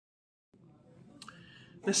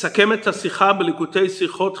נסכם את השיחה בליקוטי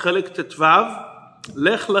שיחות חלק ט"ו,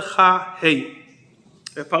 לך לך ה'.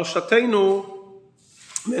 בפרשתנו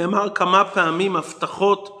נאמר כמה פעמים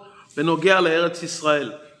הבטחות בנוגע לארץ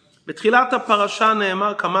ישראל. בתחילת הפרשה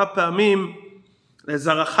נאמר כמה פעמים,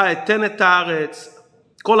 לזרעך אתן את הארץ,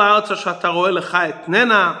 כל הארץ שאתה רואה לך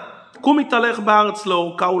אתננה, קום התהלך בארץ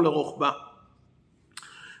לאורכה ולרוחבה.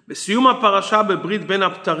 בסיום הפרשה בברית בין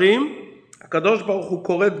הבתרים, הקדוש ברוך הוא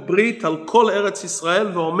כורת ברית על כל ארץ ישראל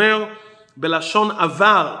ואומר בלשון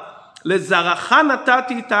עבר, לזרעך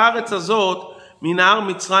נתתי את הארץ הזאת מנהר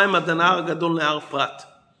מצרים עד הנהר הגדול נהר פרת.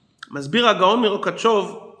 מסביר הגאון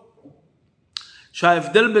מרוקצ'וב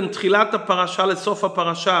שההבדל בין תחילת הפרשה לסוף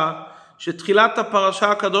הפרשה, שתחילת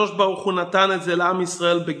הפרשה הקדוש ברוך הוא נתן את זה לעם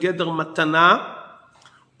ישראל בגדר מתנה,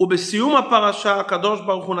 ובסיום הפרשה הקדוש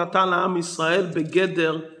ברוך הוא נתן לעם ישראל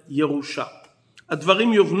בגדר ירושה.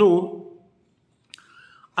 הדברים יובנו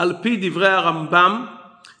על פי דברי הרמב"ם,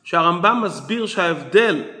 שהרמב"ם מסביר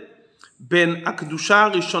שההבדל בין הקדושה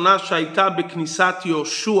הראשונה שהייתה בכניסת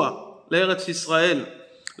יהושע לארץ ישראל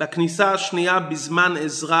לכניסה השנייה בזמן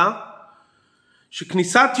עזרא,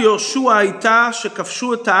 שכניסת יהושע הייתה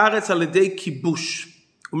שכבשו את הארץ על ידי כיבוש,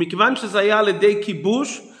 ומכיוון שזה היה על ידי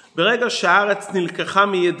כיבוש, ברגע שהארץ נלקחה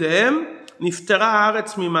מידיהם נפטרה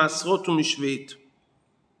הארץ ממעשרות ומשביעית.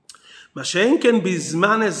 מה שאין כן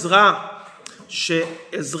בזמן עזרא,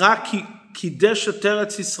 שעזרא קידש את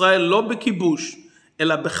ארץ ישראל לא בכיבוש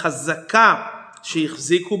אלא בחזקה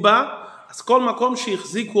שהחזיקו בה, אז כל מקום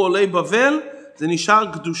שהחזיקו עולי בבל זה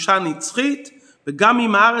נשאר קדושה נצחית, וגם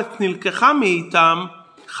אם הארץ נלקחה מאיתם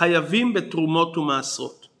חייבים בתרומות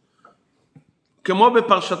ומעשרות. כמו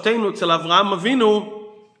בפרשתנו אצל אברהם אבינו,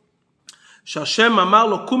 שהשם אמר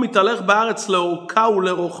לו קום התהלך בארץ לאורכה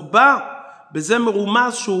ולרוחבה, בזה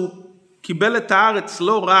מרומז שהוא קיבל את הארץ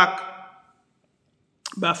לא רק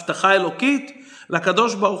בהבטחה אלוקית,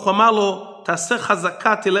 לקדוש ברוך הוא אמר לו תעשה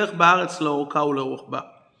חזקה תלך בארץ לאורכה ולרוחבה.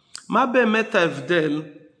 מה באמת ההבדל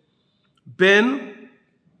בין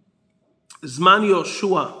זמן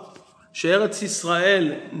יהושע שארץ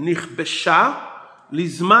ישראל נכבשה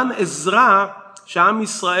לזמן עזרא שעם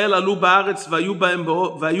ישראל עלו בארץ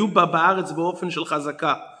והיו בה בארץ באופן של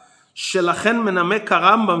חזקה? שלכן מנמק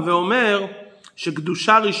הרמב"ם ואומר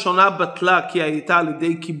שקדושה ראשונה בטלה כי הייתה על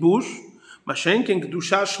ידי כיבוש, מה שאין כן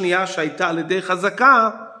קדושה שנייה שהייתה על ידי חזקה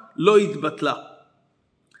לא התבטלה.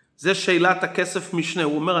 זה שאלת הכסף משנה.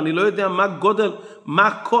 הוא אומר אני לא יודע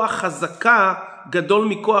מה כוח חזקה גדול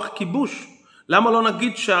מכוח כיבוש. למה לא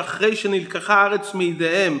נגיד שאחרי שנלקחה הארץ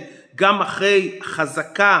מידיהם, גם אחרי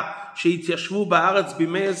חזקה שהתיישבו בארץ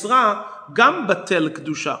בימי עזרא, גם בטל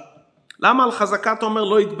קדושה? למה על חזקה אתה אומר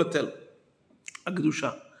לא התבטל הקדושה?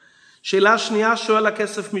 שאלה שנייה שואל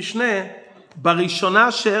הכסף משנה,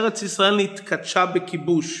 בראשונה שארץ ישראל נתקדשה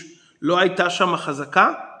בכיבוש, לא הייתה שם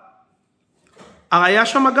חזקה? היה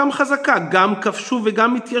שם גם חזקה, גם כבשו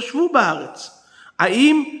וגם התיישבו בארץ.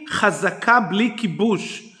 האם חזקה בלי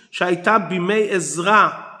כיבוש שהייתה בימי עזרא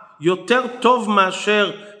יותר טוב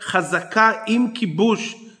מאשר חזקה עם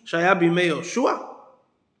כיבוש שהיה בימי יהושע?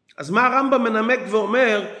 אז מה הרמב"ם מנמק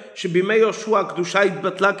ואומר שבימי יהושע הקדושה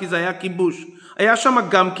התבטלה כי זה היה כיבוש? היה שם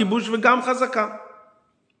גם כיבוש וגם חזקה.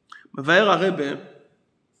 מבאר הרבה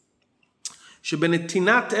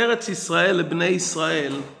שבנתינת ארץ ישראל לבני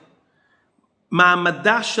ישראל,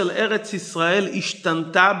 מעמדה של ארץ ישראל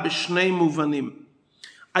השתנתה בשני מובנים.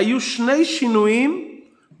 היו שני שינויים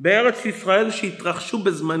בארץ ישראל שהתרחשו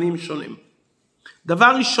בזמנים שונים.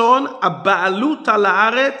 דבר ראשון, הבעלות על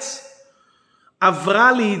הארץ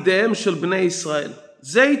עברה לידיהם של בני ישראל.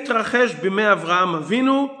 זה התרחש בימי אברהם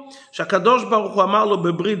אבינו, שהקדוש ברוך הוא אמר לו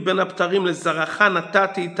בברית בין הבתרים לזרעך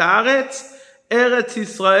נתתי את הארץ, ארץ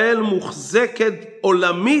ישראל מוחזקת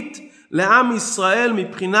עולמית לעם ישראל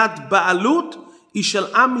מבחינת בעלות, היא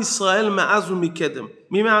של עם ישראל מאז ומקדם,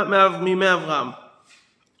 מימי אברהם.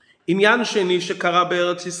 עניין שני שקרה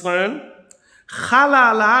בארץ ישראל, חלה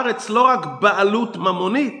על הארץ לא רק בעלות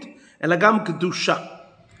ממונית, אלא גם קדושה.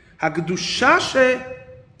 הקדושה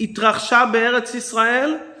שהתרחשה בארץ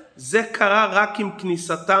ישראל, זה קרה רק עם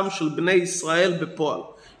כניסתם של בני ישראל בפועל.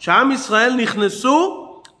 כשעם ישראל נכנסו,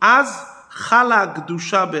 אז חלה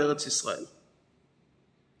הקדושה בארץ ישראל.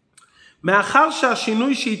 מאחר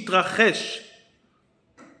שהשינוי שהתרחש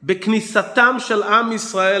בכניסתם של עם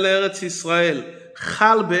ישראל לארץ ישראל,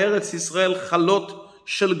 חל בארץ ישראל חלות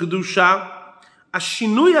של קדושה,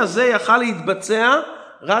 השינוי הזה יכל להתבצע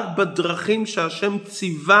רק בדרכים שהשם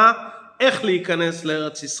ציווה איך להיכנס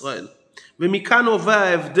לארץ ישראל. ומכאן נובע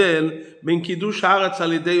ההבדל בין קידוש הארץ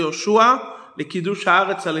על ידי יהושע לקידוש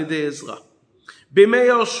הארץ על ידי עזרא. בימי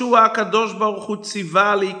יהושע הקדוש ברוך הוא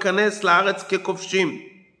ציווה להיכנס לארץ ככובשים.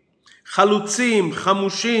 חלוצים,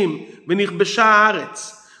 חמושים, ונכבשה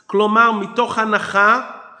הארץ. כלומר, מתוך הנחה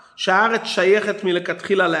שהארץ שייכת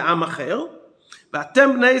מלכתחילה לעם אחר,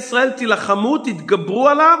 ואתם בני ישראל תילחמו, תתגברו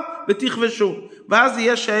עליו ותכבשו, ואז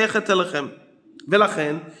יהיה שייכת אליכם.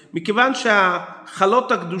 ולכן, מכיוון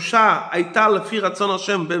שהחלות הקדושה הייתה לפי רצון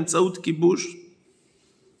השם באמצעות כיבוש,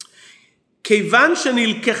 כיוון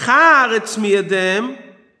שנלקחה הארץ מידיהם,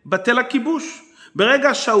 בטל הכיבוש.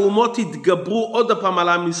 ברגע שהאומות התגברו עוד הפעם על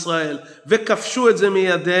עם ישראל, וכבשו את זה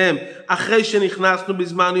מידיהם, אחרי שנכנסנו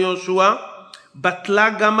בזמן יהושע, בטלה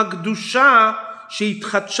גם הקדושה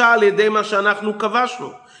שהתחדשה על ידי מה שאנחנו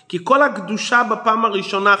כבשנו. כי כל הקדושה בפעם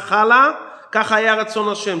הראשונה חלה, ככה היה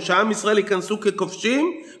רצון השם, שהעם ישראל ייכנסו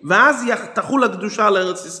ככובשים, ואז תחול הקדושה על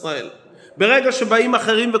ארץ ישראל. ברגע שבאים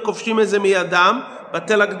אחרים וכובשים את זה מידם,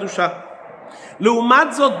 בטל הקדושה.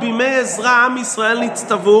 לעומת זאת, בימי עזרא עם ישראל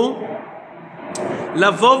נצטוו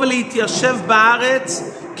לבוא ולהתיישב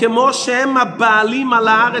בארץ כמו שהם הבעלים על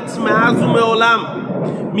הארץ מאז ומעולם,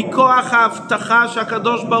 מכוח ההבטחה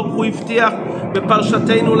שהקדוש ברוך הוא הבטיח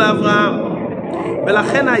בפרשתנו לאברהם.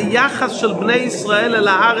 ולכן היחס של בני ישראל אל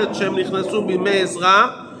הארץ שהם נכנסו בימי עזרא,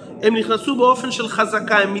 הם נכנסו באופן של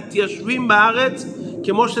חזקה, הם מתיישבים בארץ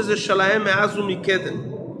כמו שזה שלהם מאז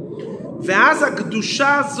ומקדם. ואז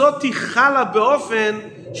הקדושה הזאת חלה באופן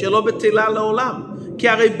שלא בטלה לעולם, כי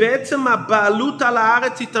הרי בעצם הבעלות על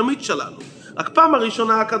הארץ היא תמיד שלנו. רק פעם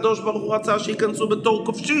הראשונה הקדוש ברוך הוא רצה שיכנסו בתור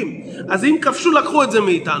כובשים, אז אם כבשו לקחו את זה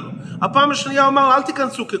מאיתנו. הפעם השנייה הוא אמר אל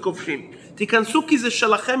תיכנסו ככובשים, תיכנסו כי זה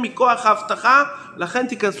שלכם מכוח ההבטחה, לכן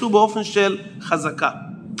תיכנסו באופן של חזקה.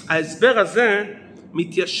 ההסבר הזה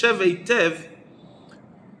מתיישב היטב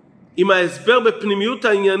עם ההסבר בפנימיות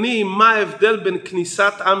העניינים, מה ההבדל בין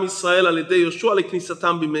כניסת עם ישראל על ידי יהושע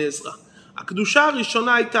לכניסתם בימי עזרא. הקדושה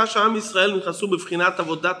הראשונה הייתה שעם ישראל נכנסו בבחינת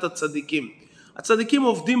עבודת הצדיקים. הצדיקים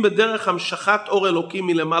עובדים בדרך המשכת אור אלוקים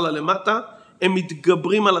מלמעלה למטה, הם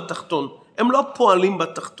מתגברים על התחתון, הם לא פועלים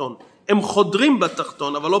בתחתון, הם חודרים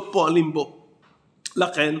בתחתון אבל לא פועלים בו.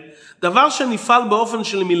 לכן, דבר שנפעל באופן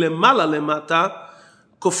של מלמעלה למטה,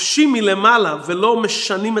 כובשים מלמעלה ולא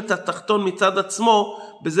משנים את התחתון מצד עצמו,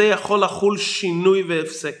 בזה יכול לחול שינוי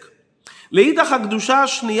והפסק. לאידך הקדושה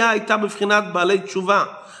השנייה הייתה בבחינת בעלי תשובה.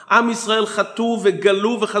 עם ישראל חטאו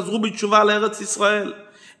וגלו וחזרו בתשובה לארץ ישראל.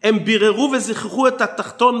 הם ביררו וזכחו את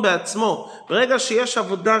התחתון בעצמו. ברגע שיש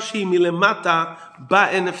עבודה שהיא מלמטה, בא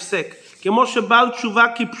אין הפסק. כמו שבעל תשובה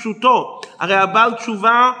כפשוטו. הרי הבעל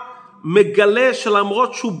תשובה מגלה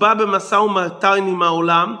שלמרות שהוא בא במשא ומתן עם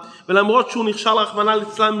העולם, ולמרות שהוא נכשל רחמנא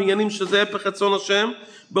ליצלן בעניינים שזה הפך רצון השם,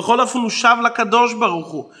 בכל אופן הוא שב לקדוש ברוך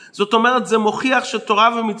הוא. זאת אומרת, זה מוכיח שתורה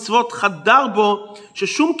ומצוות חדר בו,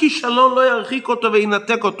 ששום כישלון לא ירחיק אותו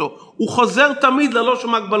וינתק אותו. הוא חוזר תמיד ללא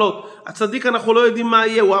שום הגבלות. הצדיק אנחנו לא יודעים מה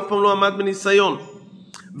יהיה, הוא אף פעם לא עמד בניסיון.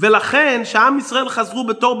 ולכן, שעם ישראל חזרו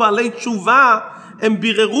בתור בעלי תשובה, הם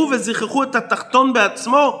ביררו וזכחו את התחתון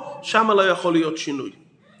בעצמו, שם לא יכול להיות שינוי.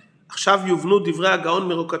 עכשיו יובנו דברי הגאון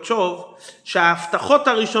מרוקצ'וב, שההבטחות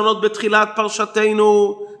הראשונות בתחילת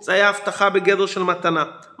פרשתנו, זה היה הבטחה בגדר של מתנה.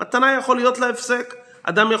 מתנה יכול להיות להפסק,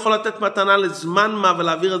 אדם יכול לתת מתנה לזמן מה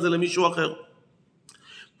ולהעביר את זה למישהו אחר.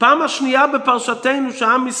 פעם השנייה בפרשתנו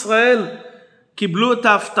שעם ישראל קיבלו את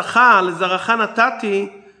ההבטחה לזרעך נתתי,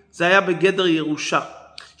 זה היה בגדר ירושה.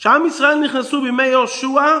 שעם ישראל נכנסו בימי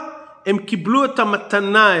יהושע, הם קיבלו את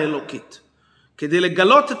המתנה האלוקית. כדי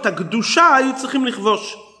לגלות את הקדושה היו צריכים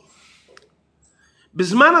לכבוש.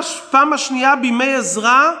 בזמן הפעם השנייה בימי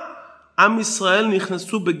עזרא, עם ישראל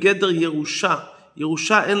נכנסו בגדר ירושה.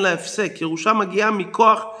 ירושה אין לה הפסק. ירושה מגיעה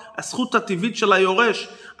מכוח הזכות הטבעית של היורש.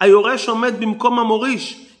 היורש עומד במקום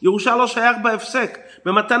המוריש. ירושה לא שייך בהפסק.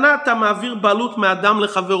 במתנה אתה מעביר בעלות מאדם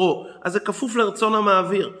לחברו. אז זה כפוף לרצון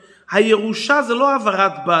המעביר. הירושה זה לא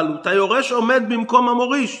העברת בעלות. היורש עומד במקום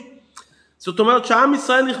המוריש. זאת אומרת שהעם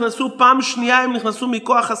ישראל נכנסו פעם שנייה, הם נכנסו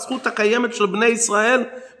מכוח הזכות הקיימת של בני ישראל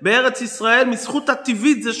בארץ ישראל, מזכות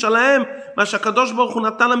הטבעית זה שלהם, מה שהקדוש ברוך הוא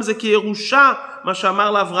נתן להם זה כירושה, מה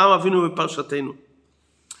שאמר לאברהם אבינו בפרשתנו.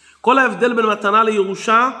 כל ההבדל בין מתנה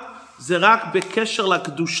לירושה זה רק בקשר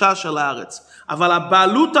לקדושה של הארץ. אבל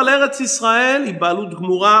הבעלות על ארץ ישראל היא בעלות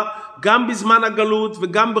גמורה, גם בזמן הגלות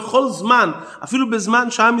וגם בכל זמן, אפילו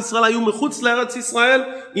בזמן שעם ישראל היו מחוץ לארץ ישראל,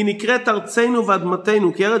 היא נקראת ארצנו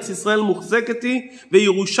ואדמתנו, כי ארץ ישראל מוחזקת היא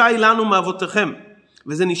וירושה היא לנו מאבותיכם.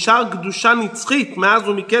 וזה נשאר קדושה נצחית מאז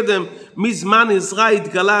ומקדם, מזמן עזרא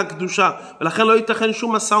התגלה הקדושה, ולכן לא ייתכן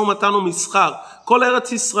שום משא ומתן ומסחר. כל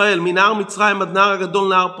ארץ ישראל, מנהר מצרים עד נהר הגדול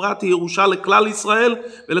נהר פרת, היא ירושה לכלל ישראל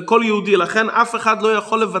ולכל יהודי. לכן אף אחד לא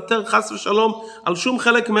יכול לוותר חס ושלום על שום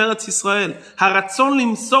חלק מארץ ישראל. הרצון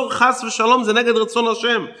למסור חס ושלום זה נגד רצון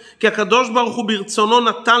השם, כי הקדוש ברוך הוא ברצונו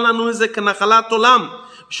נתן לנו את זה כנחלת עולם,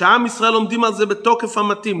 שעם ישראל עומדים על זה בתוקף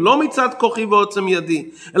המתאים, לא מצד כוחי ועוצם ידי,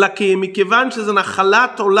 אלא כי מכיוון שזה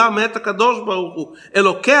נחלת עולם מאת הקדוש ברוך הוא,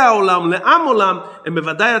 אלוקי העולם, לעם עולם, הם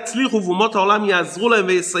בוודאי יצליחו ואומות העולם יעזרו להם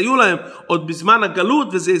ויסייעו להם עוד בזמן הגלות,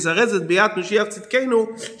 וזה יזרז את ביאת משיח צדקנו,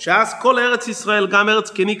 שאז כל ארץ ישראל, גם ארץ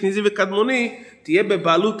קני, כניזי וקדמוני, תהיה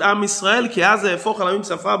בבעלות עם ישראל, כי אז זה יהפוך על עמים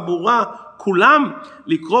שפה ברורה, כולם,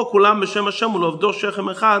 לקרוא כולם בשם השם ולעובדו שכם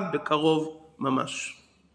אחד בקרוב ממש.